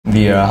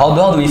VAR,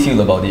 how do we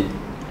feel about it?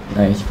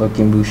 It's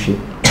fucking bullshit.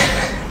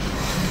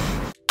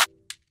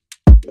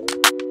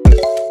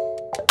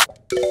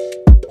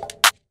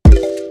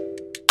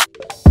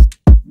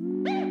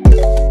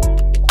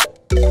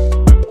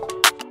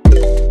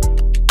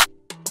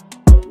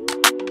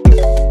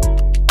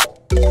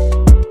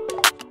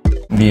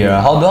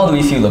 VAR, how do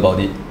we feel about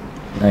it?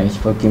 It's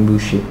fucking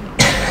bullshit.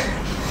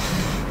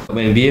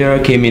 When VAR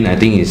came in, I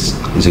think it's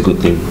a good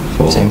thing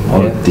for all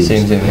teams.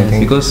 Same, I think.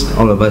 Because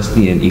all of us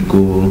need an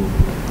equal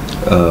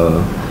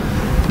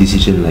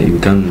decision. Like, we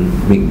can't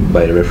make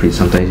by the referee.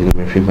 Sometimes the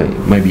referee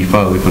might be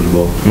far away from the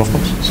ball. Of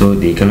course. So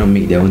they cannot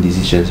make their own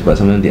decisions. But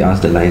sometimes they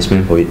ask the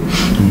linesman for it.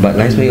 But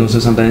linesmen also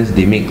sometimes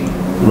they make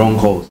wrong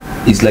calls.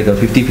 It's like a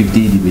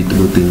 50-50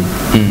 debatable thing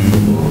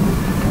for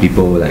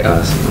people like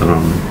us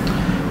around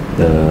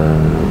the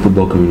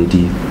football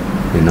community,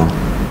 you know.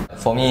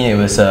 For me, it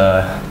was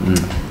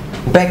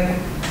back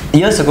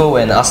years ago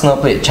when Arsenal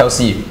played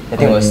Chelsea. I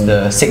think it was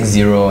the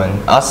 6-0,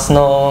 and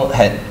Arsenal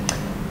had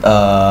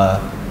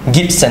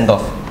Gibbs sent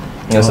off.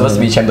 It was supposed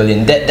to be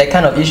Chamberlain. That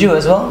kind of issue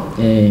as well,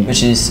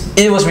 which is,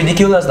 it was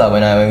ridiculous lah.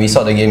 When we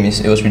saw the game,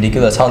 it was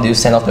ridiculous. How do you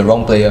send off the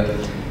wrong player?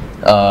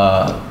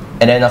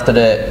 And then after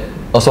that,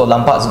 also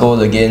Lampard's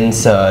goal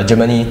against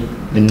Germany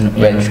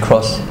when we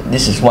cross.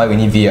 This is why we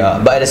need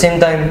VAR. But at the same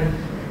time,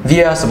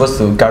 VAR is supposed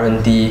to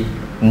guarantee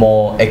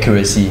more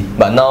accuracy.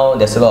 But now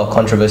there's a lot of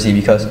controversy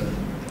because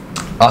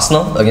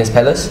Arsenal against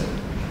Palace,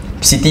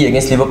 City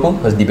against Liverpool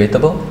was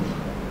debatable,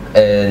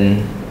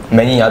 and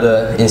many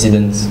other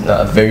incidents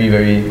are very,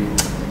 very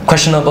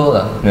questionable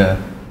lah. Yeah.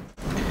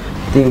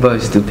 I think VAR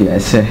is stupid, I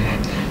swear.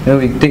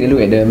 We take a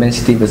look at the Man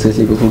City versus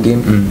Liverpool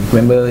game.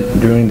 Remember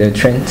during the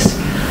trends,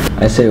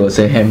 I said it was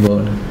a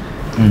handball.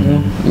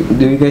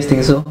 Do you guys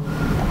think so?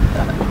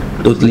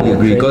 Totally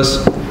agree,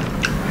 because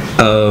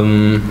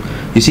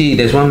you see,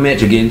 there's one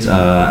match against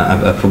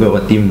I forgot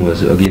what team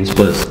was against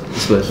Spurs.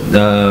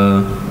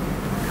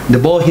 The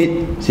ball hit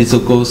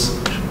Sissoko's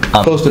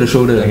close to the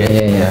shoulder.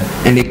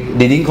 And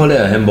they didn't call it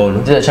a handball.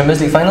 Is it a Champions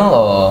League final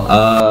or?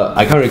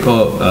 I can't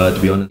recall, to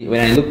be honest.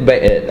 When I look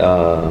back at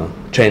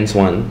Trent's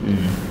one,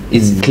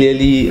 it's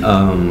clearly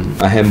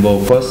a handball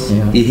because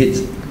it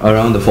hits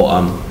around the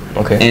forearm.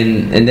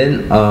 And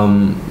then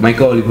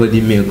Michael Oliver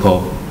didn't make a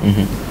call.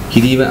 He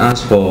didn't even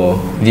ask for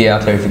VAR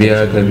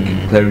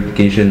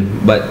clarification.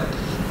 But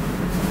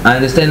I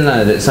understand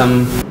that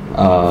some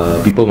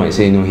people might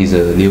say, no, he's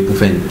a Liverpool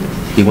fan.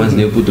 He wants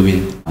Liverpool to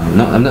win.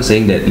 I'm not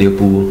saying that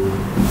Liverpool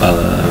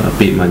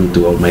paid money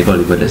to Michael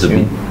Oliver. That's a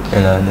bit.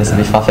 That's a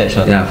bit far-fetched.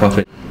 Yeah,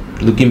 far-fetched.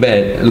 Looking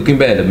back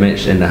at the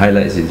match and the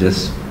highlights,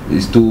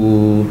 it's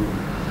too.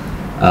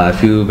 I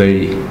feel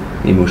very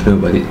emotional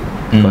about it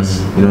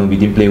because we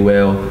didn't play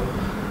well.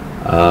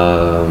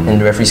 And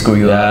the referee screwed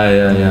you up.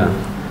 Yeah.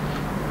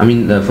 I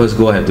mean, the first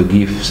goal I have to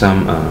give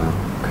some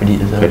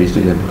credit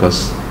to them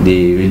because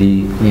they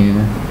really.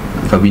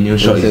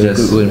 Fabinho's shot is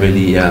just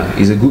really,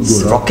 it's a good goal.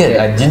 It's rocket.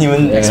 I didn't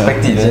even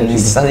expect it. And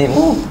it's suddenly,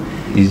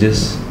 it's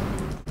just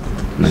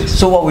nice.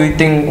 So what would you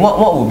think?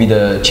 What would be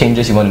the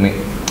changes you want to make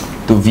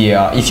to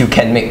VAR? If you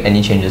can make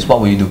any changes, what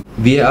will you do?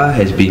 VAR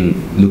has been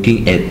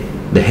looking at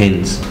the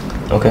hands.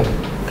 Okay,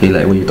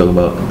 like what you talk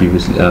about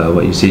previously,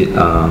 what you said,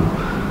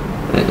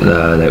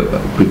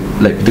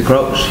 like Peter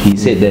Crouch, he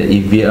said that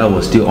if VAR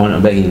was still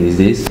on back in these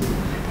days,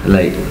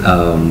 like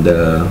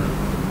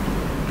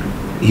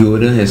he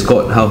wouldn't have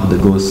scored half the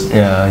goals.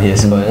 Yeah, he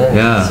has scored.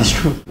 This is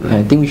true.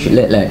 I think we should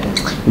let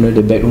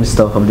the backroom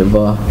staff of the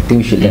VAR. I think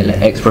we should let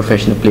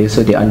ex-professional players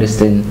so they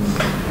understand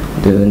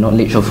the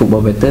knowledge of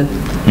football better.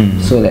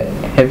 So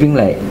having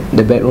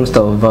the backroom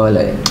staff of VAR,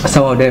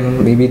 some of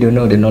them maybe don't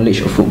know the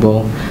knowledge of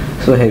football.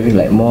 So having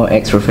more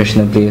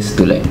ex-professional players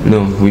to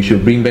we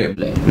should bring back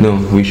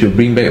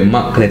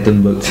Mark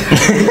Clattenburg.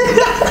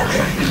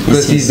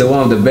 Because he's the one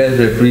of the best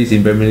referees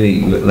in Premier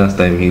League last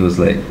time. He was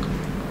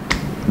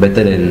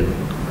better than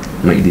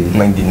Mike Dean.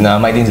 Mike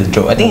Dean's a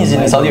joke. I think he's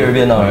in Saudi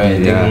Arabia now, right?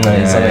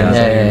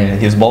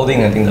 He was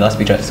balding. I think the last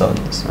picture I saw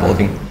was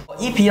balding.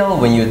 EPL,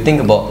 when you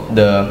think about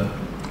the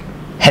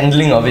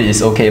handling of it,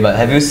 is okay. But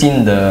have you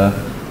seen the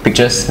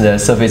pictures that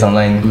surface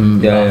online?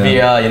 VAR, they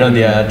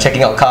are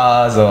checking out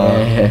cars or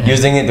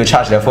using it to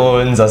charge their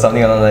phones or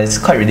something like that. It's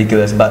quite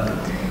ridiculous. But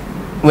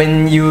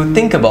when you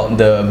think about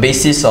the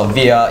basis of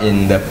VAR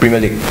in the Premier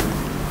League,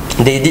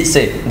 they did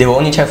say they will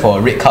only check for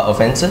red card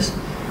offences,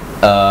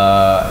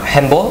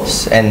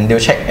 handballs, and they'll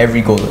check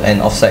every goal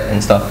and offside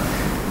and stuff.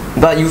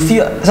 But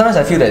sometimes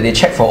I feel that they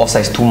check for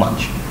offsides too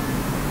much.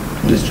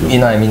 That's true. You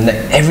know what I mean?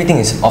 Everything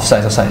is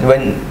offside.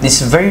 When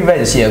it's very rare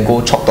to see a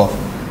goal chopped off,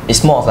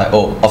 it's more of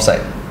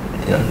offside.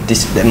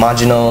 That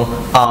marginal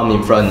arm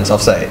in front is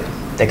offside.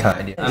 That kind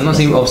of idea. I'm not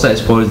saying offside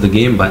spoils the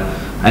game, but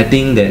I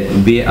think that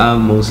VAR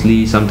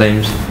mostly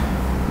sometimes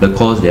the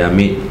calls they are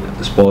made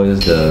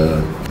spoils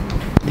the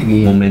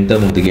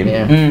momentum of the game.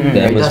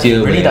 The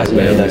atmosphere really does.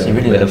 Where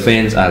the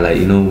fans are like,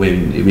 you know,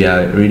 when we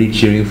are really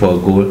cheering for a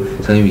goal,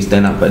 suddenly we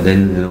stand up, but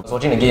then, you know. I was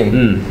watching the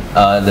game,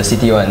 the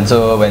City one.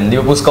 So when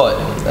Liverpool scored,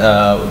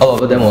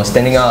 all of them were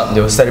standing up,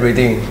 they were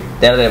celebrating.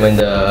 Then after that,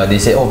 when they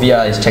said, oh,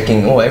 VAR is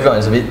checking, oh, everyone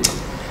is a bit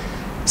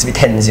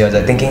tense. I was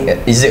like thinking,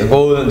 is it a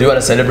goal? Do you want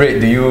to celebrate?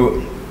 Do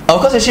you? Of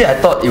course, actually, I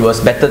thought it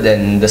was better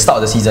than the start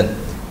of the season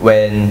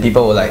when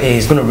people were like, hey,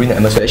 it's going to ruin the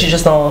atmosphere. Actually,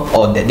 just now,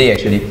 or that day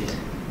actually,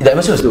 the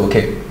atmosphere was still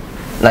okay.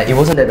 Like, it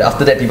wasn't that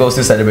after that people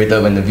still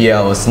celebrated when the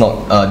VAR was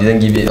not, didn't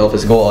give it off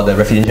as goal or the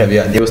referee didn't have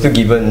VAR. They were still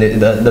given,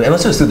 the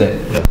atmosphere was still there.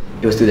 Yeah.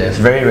 It was still there. It was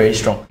very, very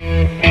strong.